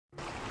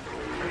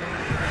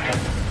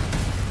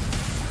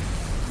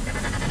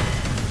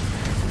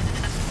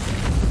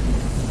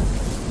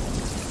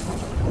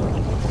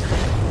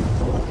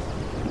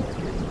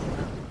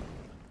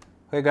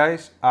Hey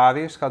guys,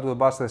 Aries, Hardware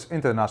Busters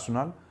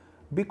International.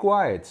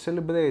 Bequiet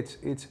celebrates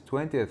its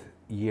 20th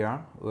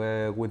year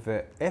with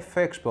the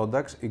FX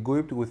products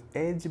equipped with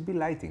ARGB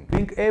lighting.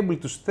 Being able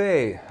to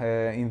stay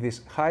in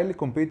this highly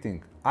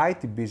competing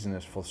IT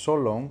business for so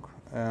long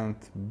and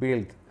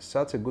build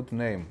such a good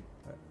name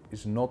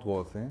is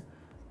noteworthy,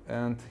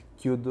 and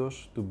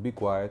kudos to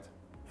Bequiet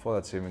for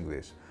achieving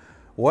this.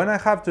 When I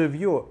have to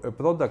review a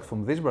product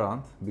from this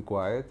brand,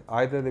 Bequiet,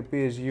 either a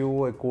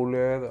PSU, a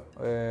cooler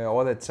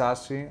or a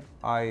chassis,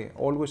 I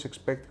always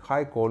expect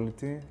high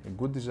quality, a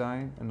good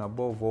design and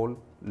above all,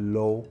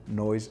 low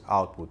noise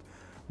output.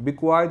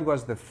 Bequiet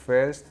was the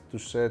first to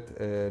set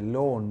a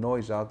low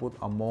noise output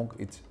among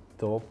its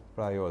top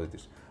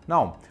priorities.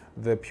 Now,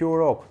 the Pure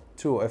Rock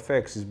 2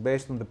 FX is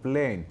based on the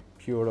plain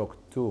Pure Rock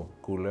 2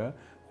 cooler,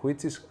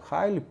 which is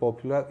highly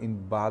popular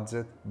in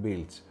budget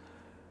builds.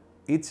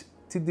 Its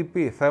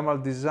TDP thermal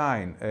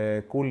design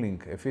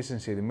cooling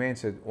efficiency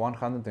remains at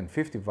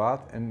 150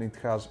 watt, and it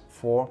has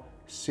 4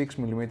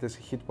 6mm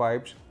heat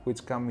pipes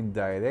which come in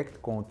direct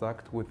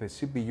contact with the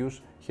CPU's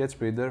head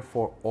spreader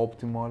for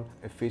optimal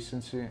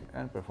efficiency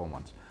and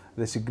performance.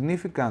 The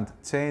significant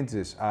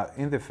changes are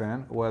in the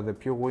fan, where the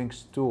Pure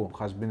Wings 2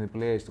 has been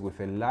replaced with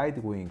a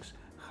Light Wings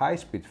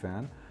high-speed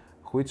fan,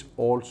 which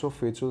also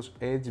features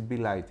ARGB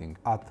lighting.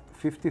 At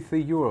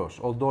 €53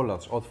 or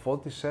dollars or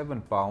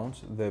 47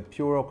 pounds, the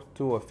Pure Rock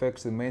 2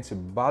 FX remains a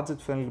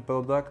budget-friendly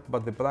product,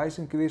 but the price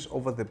increase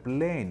over the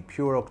plain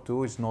Pure Rock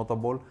 2 is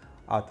notable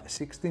at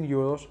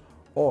 €16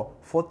 or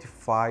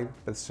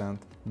 45%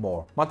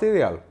 more.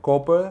 Material: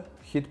 copper,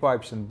 heat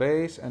pipes and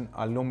base, and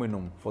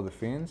aluminum for the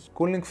fins.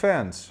 Cooling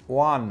fans: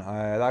 one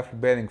rifle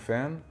bearing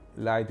fan,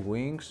 Light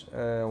Wings,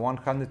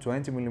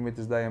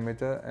 120mm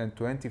diameter and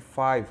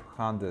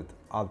 2500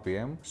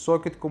 RPM.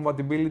 Socket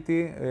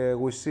compatibility: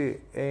 we see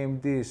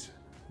AMD's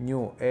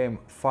new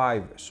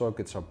AM5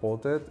 socket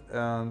supported,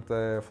 and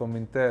from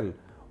Intel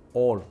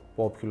all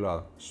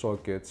popular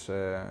sockets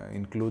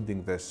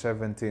including the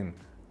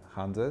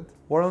 1700.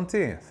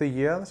 Warranty: 3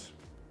 years.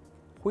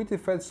 Which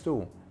refers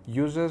to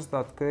users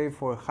that crave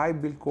for high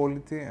build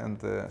quality and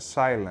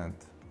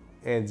silent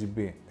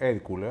ARGB air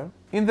cooler.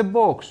 In the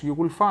box you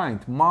will find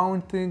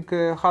mounting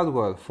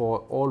hardware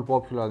for all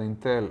popular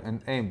Intel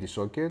and AMD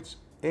sockets.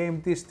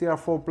 AMD's Tier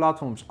 4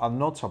 platforms are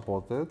not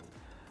supported.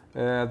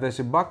 There's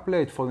a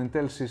backplate for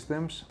Intel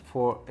systems.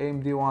 For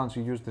AMD ones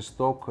you use the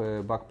stock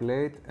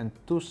backplate, and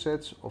 2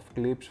 sets of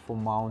clips for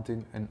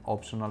mounting an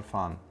optional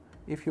fan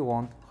if you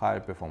want higher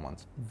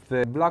performance.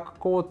 The black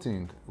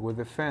coating with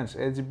the fans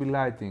RGB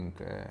lighting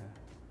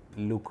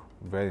look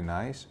very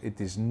nice.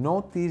 It is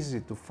not easy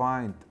to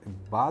find a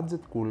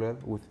budget cooler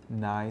with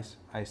nice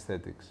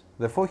aesthetics.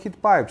 The 4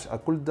 heat pipes are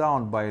cooled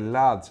down by a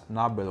large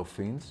number of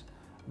fins.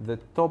 The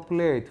top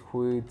plate,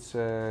 which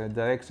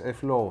directs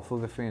airflow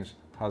through the fins,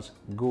 has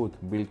good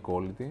build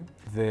quality.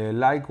 The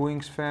Light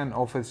Wings fan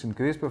offers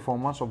increased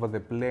performance over the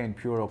plain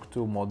Pure Rock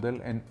 2 model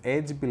and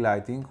RGB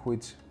lighting,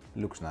 which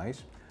looks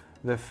nice.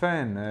 The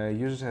fan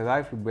uses a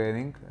rifle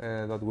bearing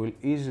that will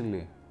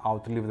easily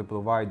outlive the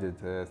provided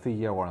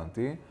 3-year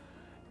warranty.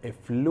 A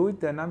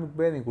fluid dynamic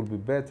bearing will be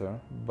better,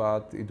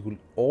 but it will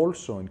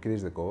also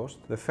increase the cost.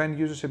 The fan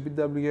uses a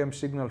PWM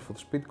signal for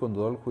speed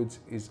control, which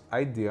is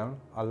ideal,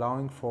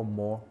 allowing for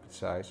more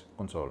precise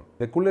control.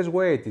 The cooler's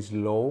weight is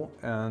low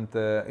and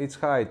its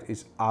height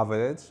is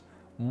average.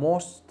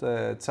 Most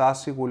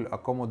chassis will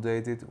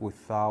accommodate it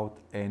without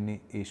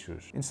any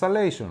issues.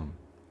 Installation: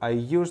 I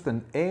used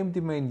an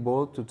AMD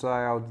mainboard to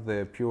try out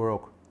the Pure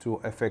Rock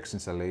 2 FX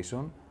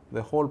installation.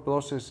 The whole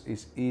process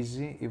is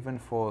easy even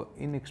for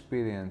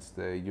inexperienced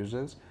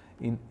users.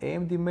 In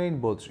AMD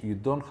mainboards you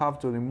don't have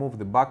to remove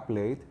the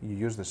backplate, you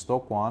use the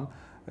stock one,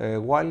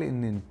 while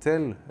in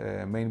Intel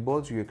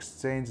mainboards you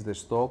exchange the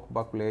stock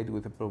backplate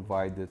with the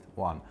provided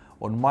one.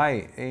 On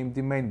my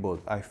AMD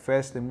mainboard I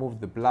first removed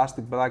the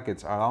plastic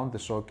brackets around the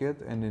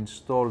socket and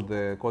installed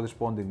the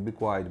corresponding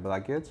Bequiet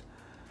brackets.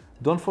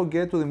 Don't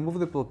forget to remove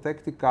the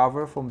protective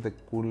cover from the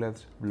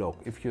cooler's block.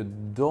 If you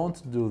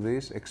don't do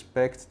this,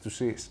 expect to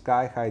see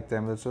sky-high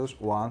temperatures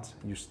once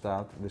you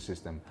start the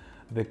system.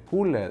 The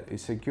cooler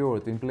is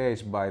secured in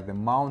place by the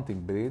mounting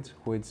bridge,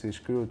 which is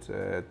screwed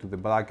to the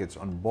brackets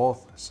on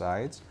both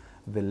sides.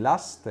 The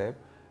last step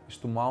is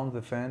to mount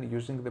the fan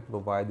using the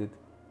provided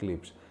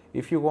clips.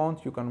 If you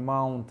want, you can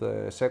mount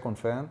a second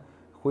fan,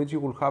 which you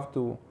will have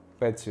to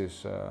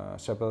purchase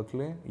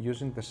separately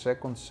using the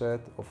second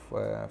set of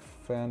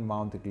fan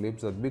mounting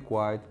clips that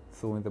Bequiet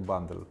threw in the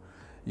bundle.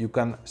 You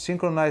can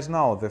synchronize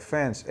now the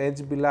fan's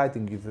RGB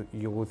lighting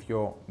with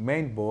your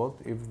mainboard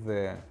if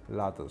the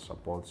latter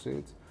supports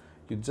it.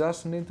 You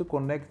just need to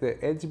connect the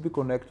RGB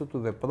connector to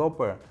the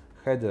proper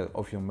header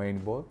of your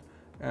mainboard,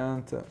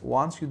 and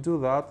once you do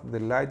that, the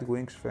Light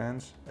Wings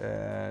fan's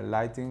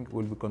lighting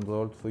will be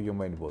controlled through your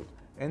mainboard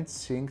and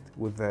synced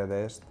with the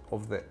rest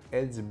of the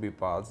RGB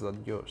parts that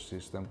your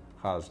system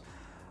has.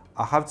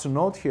 I have to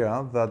note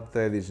here that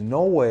there is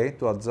no way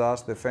to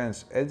adjust the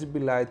fan's RGB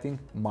lighting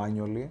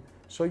manually,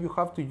 so you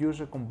have to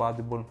use a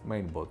compatible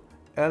mainboard,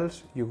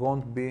 else you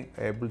won't be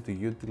able to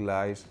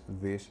utilize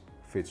this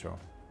feature.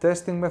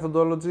 Testing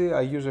methodology,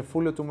 I use a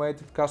fully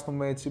automated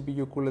custom-made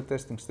CPU cooler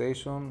testing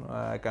station.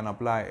 I can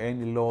apply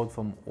any load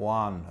from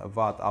 1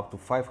 watt up to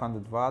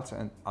 500 watts,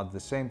 and at the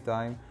same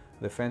time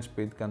the fan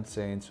speed can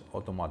change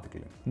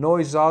automatically.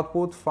 Noise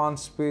output, fan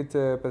speed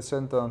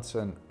percentage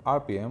and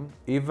RPM.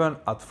 Even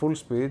at full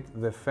speed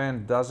the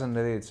fan doesn't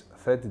reach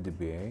 30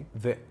 dBA.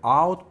 The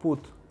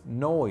output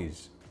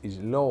noise is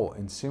low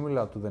and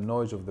similar to the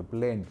noise of the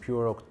plain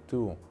Purock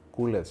 2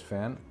 cooler's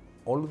fan,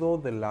 although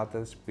the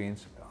latter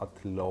spins at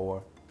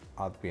lower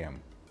RPM.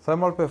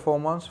 Thermal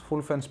performance,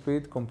 full fan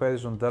speed,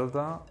 comparison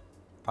delta.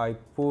 I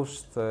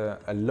pushed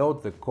a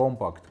lot the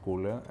compact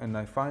cooler and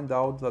I find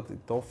out that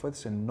it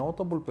offers a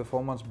notable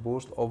performance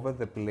boost over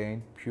the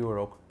plain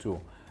Purock 2.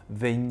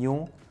 The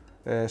new,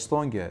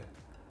 stronger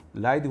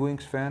light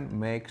wings fan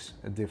makes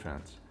a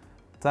difference.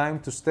 Time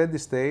to steady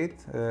state,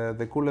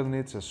 the cooler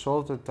needs a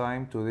shorter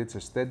time to reach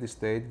a steady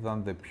state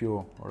than the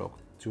Purock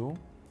 2.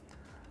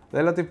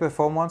 Relative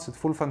performance at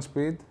full fan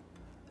speed,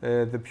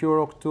 the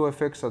Purock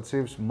 2FX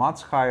achieves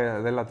much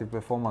higher relative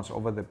performance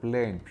over the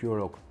plain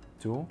Purock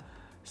 2.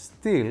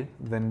 Still,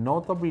 the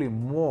notably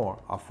more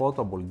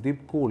affordable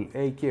deep cool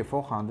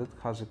AK400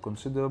 has a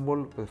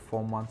considerable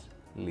performance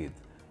lead.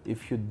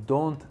 If you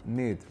don't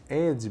need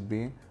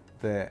ARGB,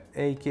 the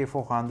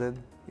AK400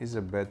 is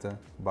a better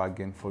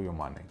bargain for your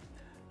money.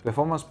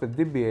 Performance per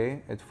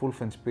dBA at full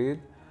fan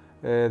speed,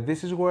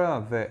 this is where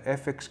the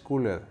FX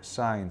cooler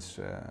shines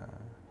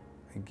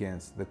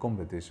against the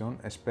competition,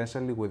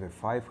 especially with a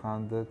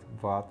 500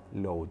 watt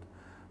load.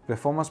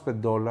 Performance per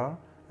dollar,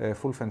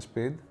 full fan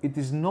speed, it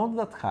is not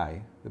that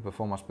high, the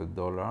performance per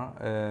dollar.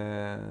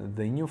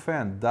 The new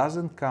fan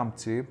doesn't come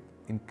cheap,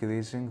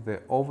 increasing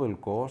the overall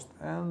cost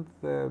and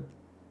the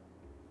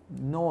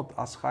not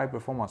as high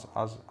performance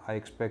as I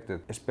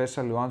expected,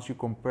 especially once you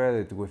compare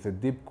it with the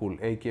deep cool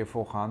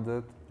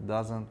AK400,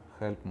 doesn't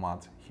help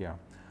much here.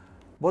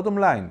 Bottom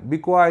line,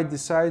 bequiet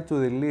decided to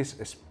release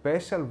a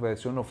special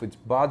version of its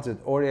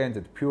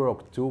budget-oriented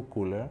Purock 2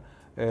 cooler.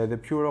 The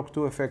Purock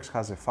 2FX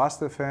has a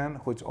faster fan,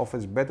 which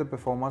offers better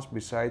performance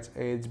besides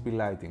ARGB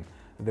lighting.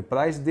 The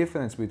price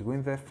difference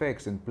between the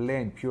FX and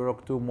plain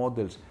Purock 2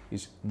 models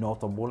is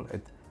notable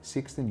at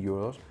 16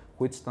 euros,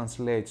 which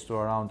translates to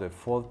around a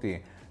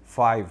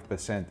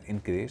 45%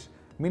 increase.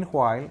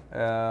 Meanwhile,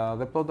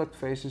 the product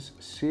faces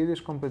serious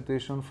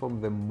competition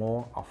from the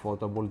more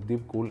affordable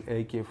deep cool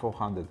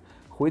AK400,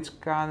 which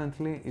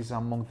currently is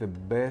among the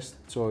best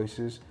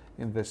choices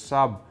in the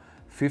sub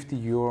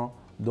 €50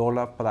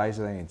 price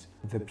range.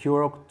 The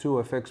Purock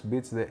 2FX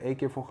beats the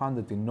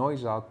AK400 in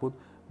noise output,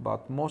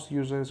 but most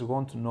users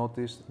won't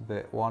notice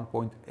the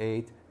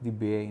 1.8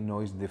 dBA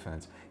noise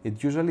difference.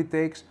 It usually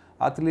takes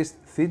at least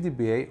 3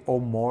 dBA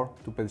or more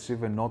to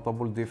perceive a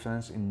notable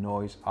difference in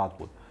noise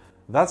output.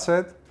 That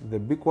said, the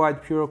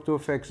bequiet Purock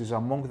 2FX is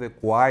among the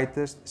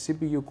quietest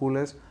CPU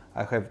coolers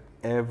I have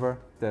ever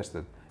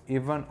tested,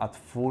 even at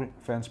full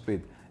fan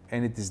speed,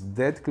 and it is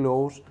dead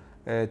close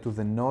to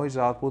the noise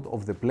output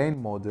of the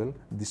plain model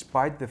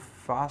despite the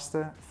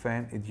faster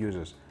fan it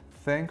uses,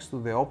 thanks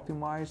to the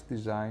optimized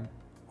design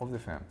of the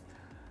fan.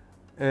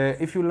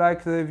 If you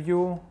like the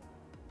review,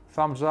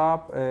 thumbs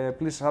up,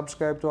 please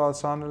subscribe to our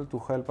channel to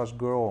help us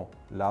grow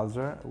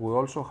larger. We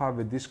also have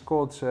a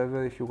Discord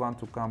server if you want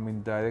to come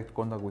in direct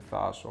contact with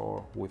us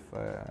or with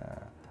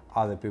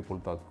other people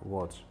that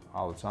watch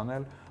our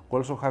channel. We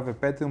also have a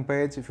Patreon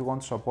page if you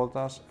want to support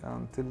us.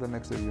 Until the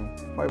next review,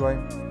 bye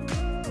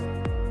bye.